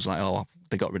it afterwards, like, oh,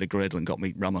 they got rid of Gradle and got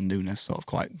me Ramon Nunes, sort of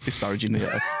quite disparagingly.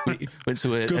 Went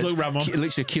to good luck, Ramon. Literally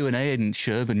a Q&A in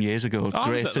Sherburn years ago. Oh,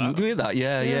 Grayson, with that,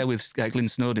 yeah, with Glyn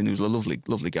Snowden, who was a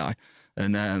lovely guy.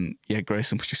 And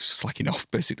Grayson was just slacking off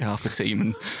basically half the team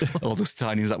and all those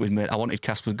tinies that we'd made. I wanted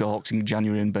Casper Gawks in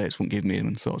January and Bates wouldn't give me him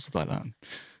and sort of stuff like that. And,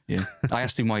 yeah, I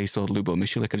asked him why he sold Lubo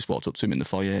Michalik. I just walked up to him in the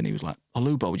foyer and he was like, "Oh,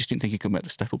 Lubo, we just didn't think he could make the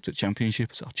step up to the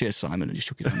Championship." So cheers, Simon, and just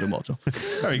shook his hand and walked off.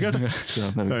 Very good.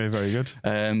 Very good.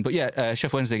 But yeah,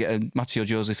 Sheffield Wednesday get Matteo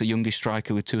Joseph, the youngest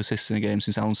striker with 2 assists in a game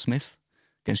since Alan Smith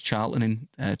against Charlton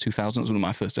in 2000. That was one of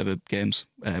my first ever games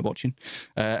watching.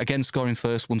 Again, scoring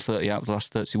first, 130 out of the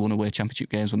last 31 away Championship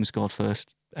games when we scored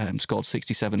first. Scored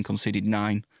 67, conceded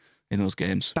 9 in those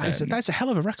games. That's a hell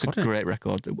of a record. It's a great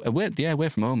record. Away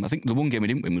from home. I think the one game we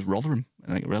didn't win was Rotherham.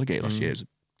 I think relegated last year. It was a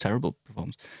terrible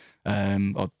performance.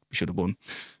 Or we should have won.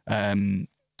 And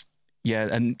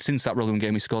since that Rotherham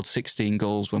game, we scored 16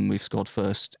 goals when we've scored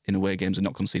first in away games and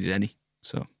not conceded any.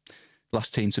 So,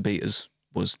 last team to beat us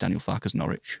was Daniel Farker's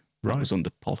Norwich. Right. That was under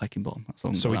Paul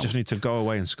Heckingbottom. So we just need to go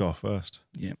away and score first.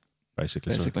 Yeah.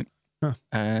 Basically. Sorry.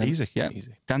 Easy. Yeah.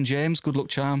 Easy. Dan James, good luck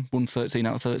charm, won 13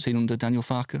 out of 13 under Daniel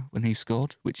Farker when he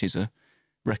scored, which is a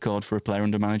record for a player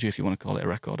under manager, if you want to call it a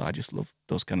record. I just love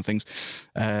those kind of things.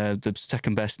 The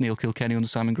second best, Neil Kilkenny under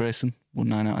Simon Grayson, won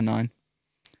 9 out of 9.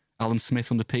 Alan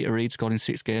Smith under Peter Reid, scored in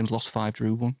 6 games, lost 5,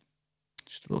 drew 1.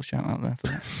 Just a little shout out there for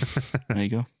that. There you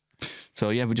go. So,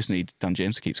 yeah, we just need Dan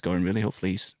James to keep scoring, really.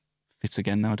 Hopefully he's fit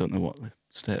again now. I don't know what the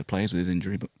state of play is with his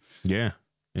injury, but... Yeah.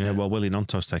 Well, Willie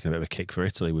Nonto's taken a bit of a kick for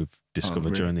Italy, we've discovered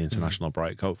really? during the international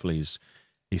break. Hopefully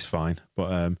he's fine.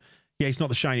 But, he's not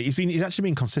the shiny... He's actually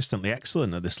been consistently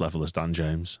excellent at this level as Dan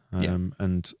James.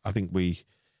 And I think we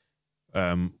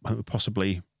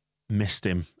possibly missed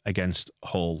him against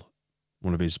Hull,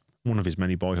 one of his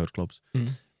many boyhood clubs.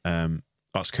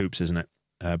 That's Coops, isn't it?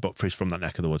 But he's from that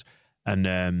neck of the woods.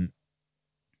 And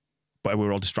but we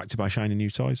were all distracted by shiny new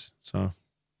toys, so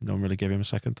no one really gave him a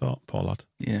second thought. Poor lad.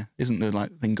 Yeah, isn't there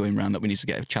thing going around that we need to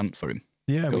get a chant for him?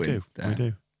 Yeah, we do. We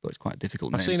do. But it's quite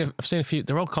difficult. I've seen a few.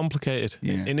 They're all complicated.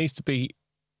 Yeah. It needs to be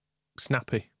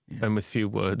snappy and with few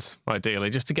words, ideally,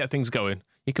 just to get things going.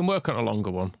 You can work on a longer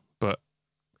one, but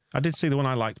I did see the one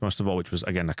I liked most of all, which was,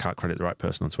 again, I can't credit the right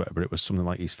person on Twitter, but it was something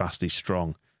like, he's fast, he's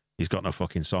strong, he's got no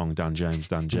fucking song, Dan James.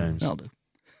 That'll do.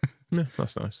 yeah,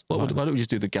 that's nice. Why don't we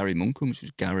just do the Gary Monk one, which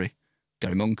is Gary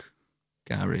Monk.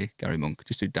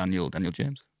 Just do Daniel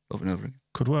James over and over again.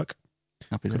 Could work.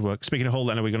 Happy Could day. work. Speaking of Hull,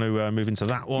 then, are we going to move into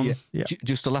that one? Yeah.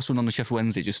 Just the last one on the Sheffield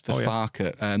Wednesday, just for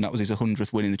Farker. That was his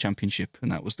 100th win in the Championship,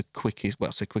 and that was the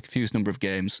quickest number of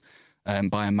games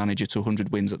by a manager to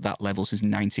 100 wins at that level since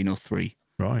 1903.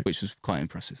 Right. Which was quite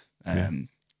impressive. And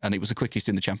it was the quickest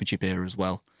in the Championship era as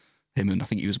well. Him, and I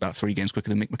think he was about 3 games quicker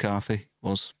than Mick McCarthy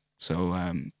was. So,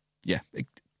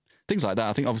 things like that.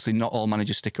 I think obviously not all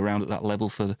managers stick around at that level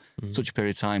for such a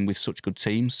period of time with such good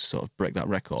teams to sort of break that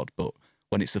record. But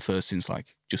when it's the first since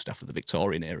just after the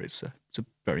Victorian era, it's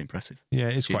very impressive. Yeah,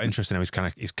 it's quite interesting how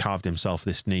he's carved himself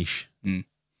this niche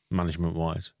management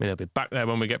wise. I mean, he'll be back there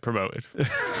when we get promoted.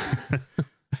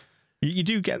 You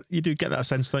do get that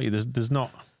sense, don't you? There's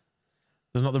not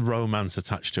the romance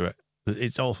attached to it.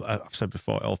 It's all, I've said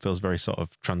before, it all feels very sort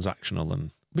of transactional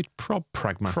and we'd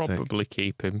pragmatic. Probably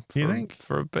keep him you think?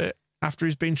 For a bit. After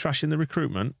he's been trashing the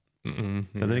recruitment, they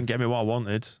didn't get me what I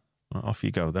wanted. Well, off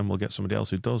you go. Then we'll get somebody else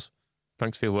who does.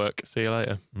 Thanks for your work. See you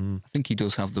later. I think he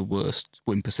does have the worst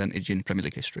win percentage in Premier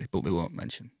League history, but we won't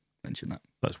mention that.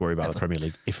 Let's worry about the Premier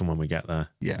League if and when we get there.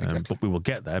 Yeah, exactly. But we will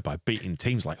get there by beating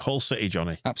teams like Hull City,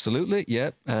 Jonny. Absolutely,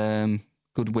 yeah.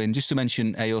 Good win. Just to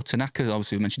mention Ayo Tanaka,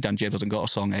 obviously we mentioned Dan James hasn't got a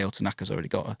song. Ayo Tanaka's already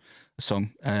got a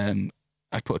song.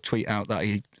 I put a tweet out that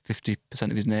 50%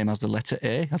 of his name has the letter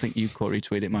A. I think you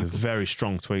retweeted it, Michael. A very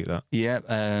strong tweet, that. Yeah.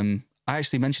 I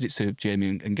actually mentioned it to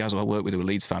Jamie and Gaz, who I work with, who were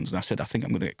Leeds fans, and I said, I think I'm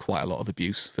going to get quite a lot of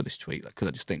abuse for this tweet because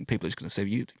I just think people are just going to say,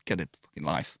 you get a fucking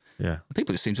life. Yeah.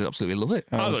 People just seem to absolutely love it.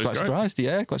 I was quite surprised.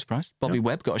 Yeah, quite surprised. Bobby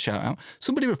Webb got a shout out.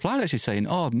 Somebody replied actually saying,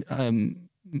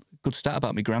 good stat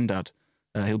about my granddad.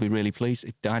 He'll be really pleased.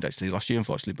 He died actually last year,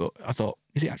 unfortunately, but I thought,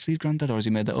 is he actually his granddad or has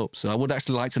he made that up? So I would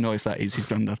actually like to know if that is his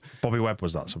granddad. Bobby Webb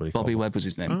was that somebody? Bobby Webb was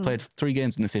his name. Oh. Played 3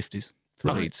 games in the 50s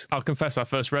for Leeds. I'll confess, I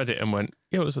first read it and went,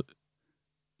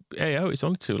 it's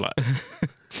only 2 letters.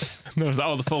 And I was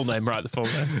like, the full name, right, the full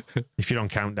name. If you don't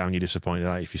count down, you're disappointed,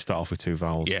 right? If you start off with 2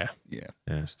 vowels. Yeah,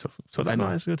 it's tough. So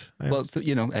that's good. Well,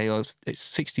 Ayo,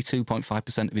 it's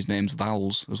 62.5% of his name's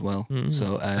vowels as well.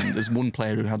 So there's one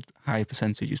player who had higher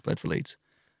percentage who's played for Leeds.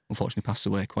 Unfortunately, passed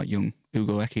away quite young.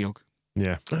 Ugo Ekiog.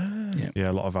 Yeah,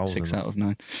 a lot of vowels. 6 out of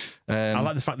 9. I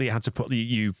like the fact that you had to put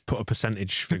a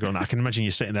percentage figure on it. I can imagine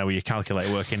you sitting there with your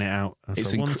calculator working it out.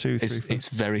 It's 1, 2, 3, 4. It's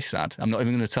very sad. I'm not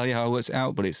even going to tell you how I worked it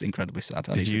out, but it's incredibly sad.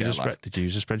 Did you use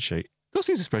a spreadsheet? Of course,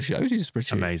 I use a spreadsheet. I always use a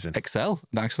spreadsheet. Amazing. Excel,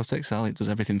 Microsoft Excel. It does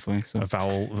everything for you. So.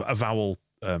 A vowel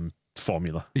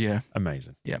formula. Yeah.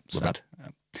 Amazing. Yeah. Sad.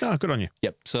 Oh, good on you.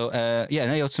 Yep. So,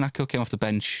 Ayo Tanaka came off the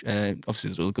bench. Obviously,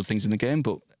 there's other good things in the game,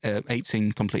 but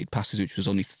 18 completed passes, which was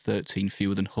only 13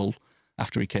 fewer than Hull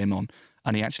after he came on.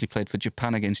 And he actually played for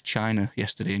Japan against China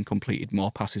yesterday and completed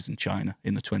more passes than China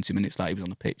in the 20 minutes that he was on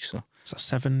the pitch. So is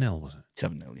that 7-0, was it?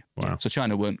 7-0, yeah. Wow. Yeah. So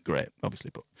China weren't great,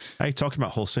 obviously. But hey, talking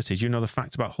about Hull City, do you know the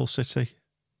fact about Hull City?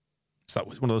 Is that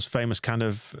one of those famous kind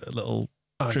of little...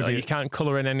 So you can't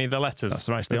colour in any of the letters. That's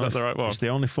right. Is that the right one? It's the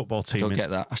only football team. I don't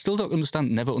get that. I still don't understand.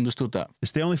 Never understood that.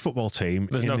 It's the only football team.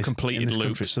 There's no completed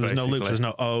loops. Country. So there's no loops. There's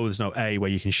no O. There's no A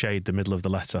where you can shade the middle of the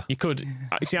letter. You could.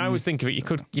 See, I always think of it.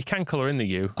 You can colour in the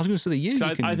U. I was going to say the U.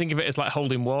 I think of it as like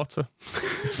holding water.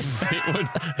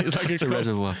 It's like a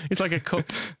reservoir. It's like a cup,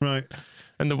 right?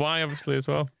 And the Y obviously as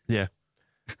well. Yeah.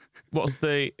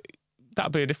 That'd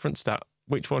be a different stat.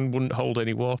 Which one wouldn't hold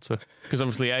any water? Because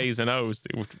obviously A's and O's,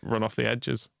 it would run off the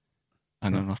edges.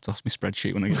 I'm going to have to ask my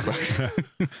spreadsheet when I get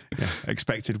back. Yeah,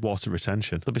 expected water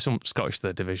retention. There'll be some Scottish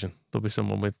third division. There'll be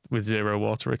someone with 0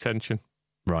 water retention.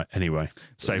 Right, anyway,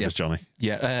 save us, Jonny.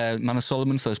 Yeah, Manor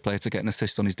Solomon, first player to get an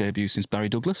assist on his debut since Barry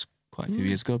Douglas, quite a few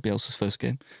years ago, Bielsa's first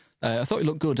game. I thought he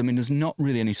looked good. I mean, there's not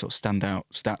really any sort of standout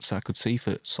stats I could see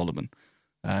for Solomon.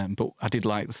 But I did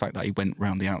like the fact that he went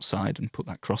round the outside and put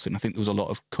that cross in. I think there was a lot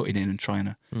of cutting in and trying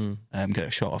to get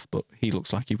a shot off, but he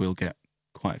looks like he will get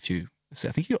quite a few assists.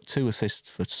 I think he got 2 assists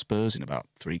for Spurs in about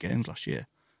 3 games last year.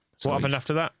 So what happened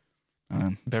after that?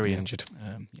 Very injured.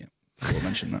 Yeah, I will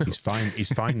mention that. He's fine.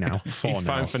 He's fine now. He's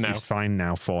fine for now. He's fine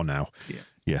now for now. Yeah.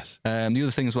 Yes. The other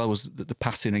thing as well was that the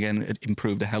passing again had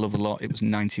improved a hell of a lot. It was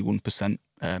 91%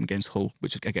 against Hull,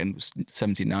 which again was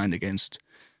 79 against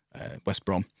West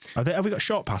Brom. Have we got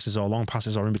short passes or long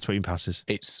passes or in between passes?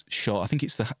 It's short. I think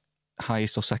it's the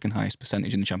highest or second highest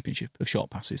percentage in the Championship of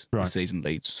short passes this season,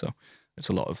 Leeds. So it's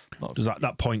a lot of. Does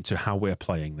that point to how we're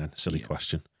playing then? Silly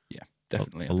question. Yeah,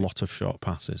 definitely. A lot of short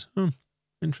passes.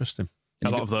 Interesting. A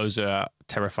lot of those are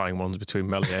terrifying ones between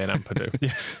Meslier and Ampadu.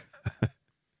 Yeah.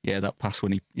 Yeah, that pass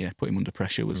when he put him under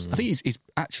pressure was. I think his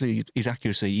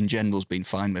accuracy in general has been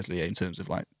fine, Meslier, in terms of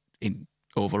like in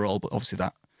overall. But obviously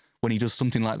that when he does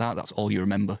something like that, that's all you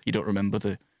remember. You don't remember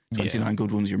the 29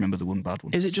 good ones. You remember the 1 bad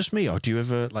one. Is it just me, or do you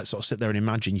ever like sort of sit there and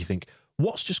imagine? You think,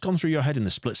 what's just gone through your head in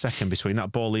the split second between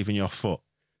that ball leaving your foot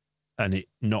and it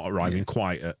not arriving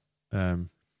quite at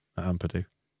Ampadu?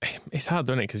 It's hard,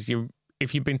 isn't it? Because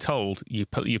if you've been told you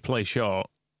play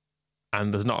short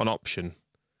and there's not an option.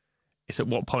 It's at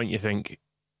what point you think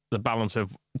the balance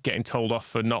of getting told off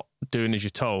for not doing as you're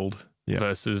told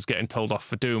versus getting told off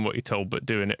for doing what you're told but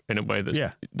doing it in a way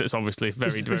that's obviously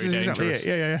very dangerous. Exactly it.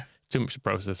 Yeah. It's too much to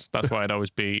process. That's why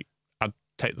I'd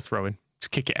take the throw in.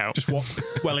 Just kick it out. Just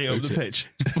welly over the pitch.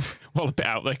 Well, a bit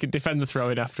out. They can defend the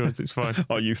throw in afterwards. It's fine.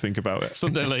 Or you think about it.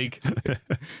 Sunday League.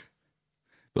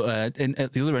 But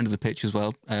at the other end of the pitch as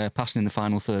well, passing in the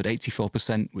final third,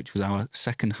 84%, which was our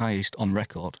second highest on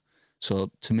record.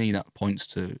 So to me, that points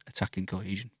to attacking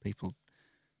cohesion, people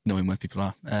knowing where people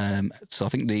are. So I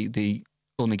think the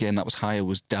only game that was higher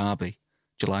was Derby,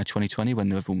 July 2020,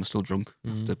 when everyone was still drunk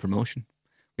after promotion.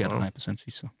 We had a higher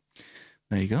percentage, so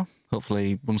there you go.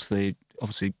 Hopefully, once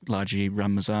obviously Largi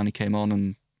Ramazani came on,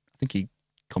 and I think he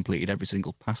completed every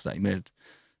single pass that he made.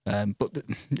 But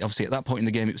obviously at that point in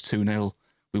the game, it was 2-0.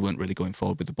 We weren't really going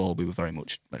forward with the ball. We were very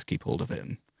much, let's keep hold of it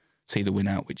and see the win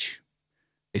out, which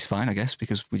is fine, I guess,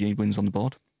 because we need wins on the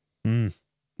board.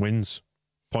 Wins.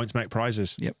 Points make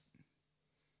prizes. Yep.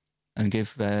 And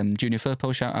give Junior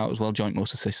Firpo a shout out as well, joint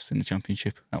most assists in the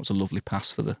Championship. That was a lovely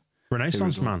pass for the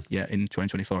Renaissance man. Yeah, in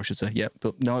 2024, I should say. Yeah,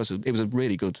 but no, it was a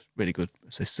really good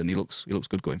assist, and he looks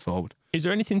good going forward. Is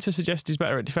there anything to suggest he's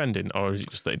better at defending, or is it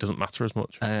just that it doesn't matter as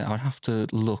much? I would have to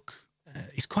look.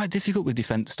 It's quite difficult with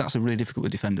defenders. Stats are really difficult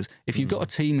with defenders. If you've got a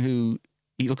team who,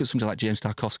 you look at somebody like James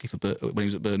Tarkowski when he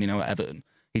was at Burnley, now at Everton,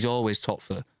 he's always top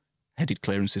for headed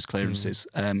clearances.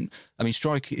 I mean,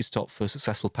 Struijk is top for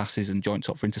successful passes and joint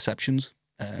top for interceptions,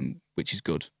 which is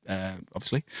good,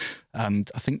 obviously.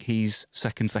 And I think he's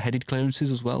second for headed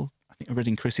clearances as well. I think I read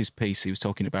in Chris's piece, he was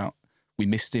talking about we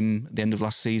missed him at the end of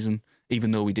last season,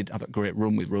 even though we did have that great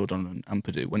run with Rodon and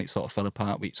Ampadu. When it sort of fell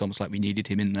apart, it's almost like we needed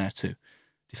him in there to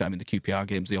defend. In the QPR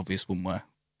games, the obvious one where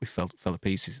we fell to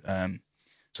pieces.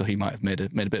 So he might have made a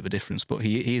bit of a difference, but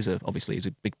he is obviously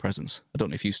a big presence. I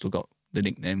don't know if you still got the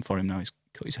nickname for him now. He's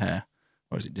cut his hair,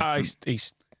 or is it different?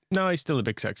 He's still a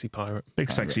big sexy pirate. Big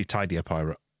sexy tidier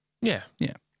pirate. Yeah.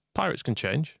 Yeah. Pirates can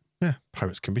change. Yeah,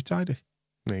 pirates can be tidy.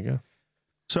 There you go.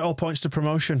 So it all points to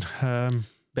promotion.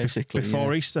 Basically,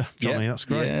 before Easter, Jonny. That's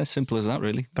great. Yeah, simple as that,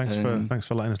 really. Thanks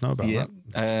for letting us know about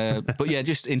that. But yeah,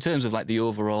 just in terms of like the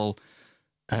overall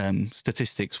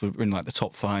statistics, we're in like the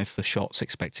top 5 for shots,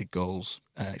 expected goals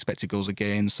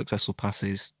against, successful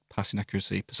passes, passing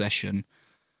accuracy, possession,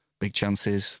 big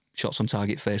chances, shots on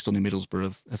target faced. Only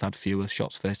Middlesbrough have had fewer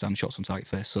shots faced and shots on target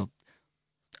faced. So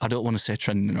I don't want to say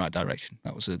trending in the right direction.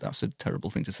 That's a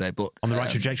terrible thing to say, but on the right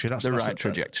trajectory. That's the right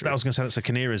trajectory. I was going to say that's a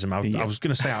Kinnearism. I was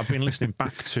going to say I've been listening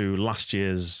back to last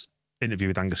year's interview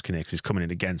with Angus Kinnear because he's coming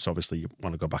in again. So obviously you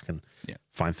want to go back and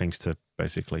find things to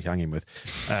basically hang him with.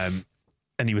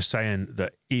 And he was saying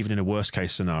that even in a worst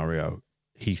case scenario,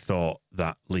 he thought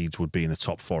that Leeds would be in the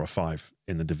top 4 or 5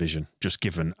 in the division, just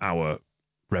given our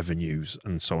revenues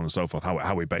and so on and so forth,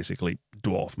 how we basically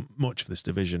dwarf much of this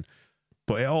division.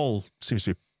 But it all seems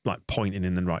to be like pointing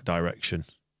in the right direction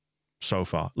so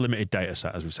far. Limited data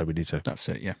set, as we said, we need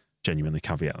to genuinely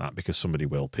caveat that because somebody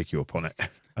will pick you up on it,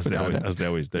 as they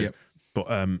always do. Yep.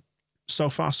 But so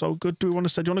far, so good. Do you want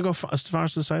to go as far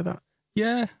as to say that?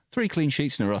 Yeah, 3 clean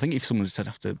sheets in a row. I think if someone had said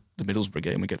after the Middlesbrough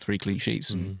game we get 3 clean sheets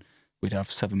and we'd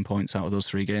have 7 points out of those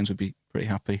 3 games, we'd be pretty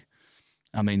happy.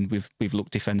 I mean, we've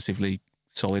looked defensively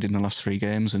solid in the last 3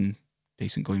 games and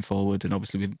decent going forward, and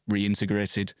obviously we've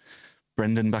reintegrated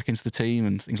Brendan back into the team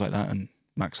and things like that, and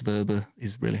Max Verber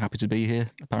is really happy to be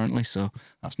here apparently, so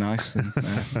that's nice. And,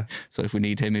 so if we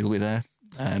need him, he'll be there.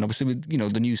 And obviously,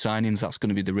 with the new signings, that's going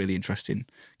to be the really interesting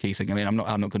key thing. I mean, I'm not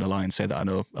going to lie and say that I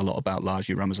know a lot about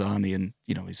Largi Ramazani and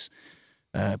his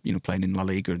playing in La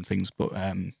Liga and things, but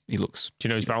he looks. Do you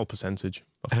know his foul percentage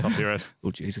off the top of your head?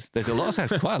 Oh Jesus, there's a lot.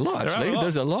 There's quite a lot actually.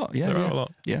 There's a lot. Yeah, there are a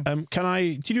lot. Yeah. Do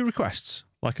you do requests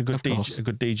like a good DJ? A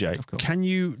good DJ. Of course. Can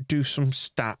you do some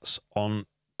stats on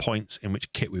points in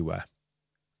which kit we wear?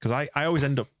 Because I always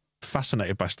end up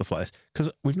fascinated by stuff like this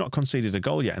because we've not conceded a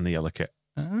goal yet in the yellow kit.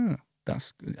 Ah,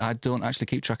 that's good. I don't actually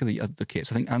keep track of the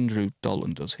kits. I think Andrew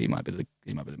Dolan does. He might be the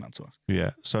man to ask.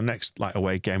 Yeah. So next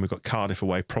away game, we've got Cardiff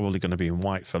away, probably going to be in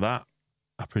white for that,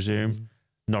 I presume.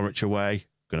 Norwich away,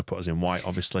 going to put us in white,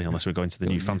 obviously, unless we're going to the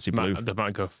new fancy blue. They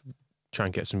might go try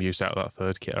and get some use out of that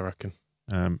third kit, I reckon.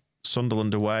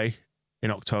 Sunderland away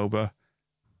in October.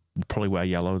 We'll probably wear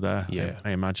yellow there, yeah. I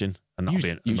imagine. And that'll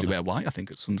be usually wear white, I think,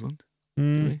 at Sunderland.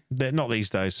 Not these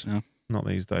days. No. Not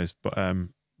these days. But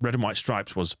red and white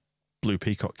stripes was blue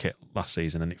peacock kit last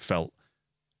season and it felt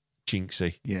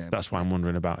jinxy. Yeah. That's why I'm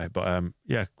wondering about it. But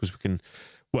because we can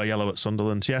wear yellow at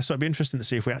Sunderland. Yeah, so it'd be interesting to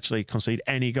see if we actually concede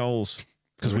any goals.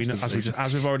 Because we know,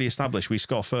 as we've already established, we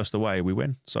score first away, we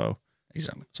win. So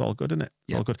exactly. It's all good, isn't it?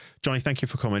 Yeah. All good. Jonny, thank you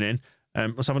for coming in.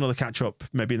 Let's have another catch up,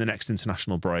 maybe in the next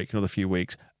international break, another few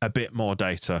weeks, a bit more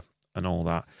data and all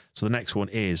that. So the next one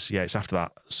is, it's after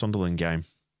that Sunderland game,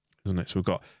 isn't it? So we've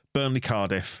got Burnley,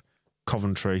 Cardiff,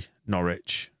 Coventry,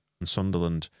 Norwich and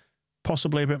Sunderland.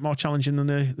 Possibly a bit more challenging than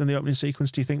the opening sequence,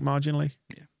 do you think, marginally?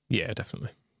 Yeah,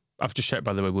 definitely. I've just checked,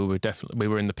 by the way, we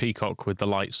were in the peacock with the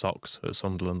light socks at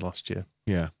Sunderland last year.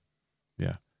 Yeah.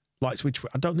 Lights, which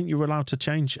I don't think you were allowed to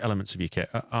change elements of your kit,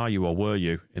 are you, or were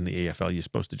you in the EFL? You're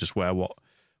supposed to just wear what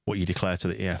you declare to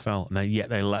the EFL, and yet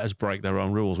they let us break their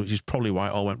own rules, which is probably why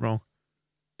it all went wrong.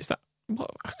 Is that?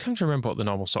 What, I can't remember what the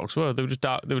normal socks were. They were just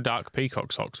dark. They were dark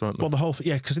peacock socks, weren't they? Well, the whole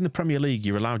because in the Premier League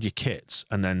you're allowed your kits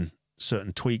and then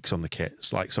certain tweaks on the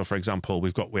kits. Like, so for example,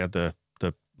 we had the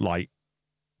light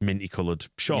minty coloured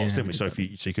shorts, didn't we? So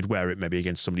you could wear it maybe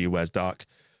against somebody who wears dark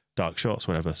shorts,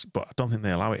 whatever. But I don't think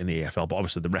they allow it in the EFL. But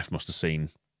obviously the ref must have seen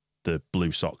the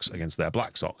blue socks against their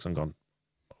black socks and gone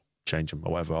change them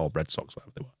or whatever, or red socks,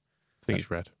 whatever they were. I think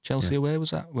it's red. Chelsea away, was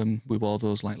that when we wore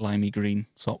those like limey green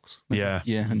socks? Yeah,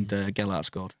 and Gellert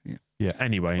scored. Yeah.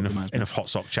 Anyway, enough hot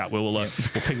sock chat. We'll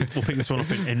pick this one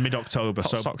up in mid-October.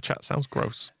 Hot sock chat sounds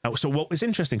gross. So what was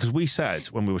interesting, because we said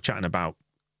when we were chatting about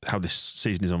how this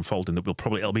season is unfolding that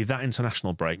it'll be that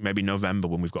international break, maybe November,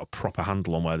 when we've got a proper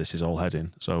handle on where this is all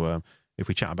heading. So if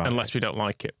we chat about unless we don't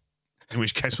like it. In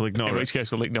which case we'll ignore it. In which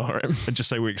case we'll ignore it. And just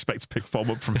say we expect to pick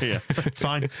form up from here.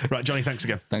 Fine. Right, Jonny, thanks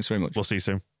again. Thanks very much. We'll see you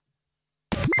soon.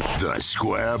 The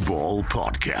Square Ball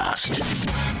Podcast.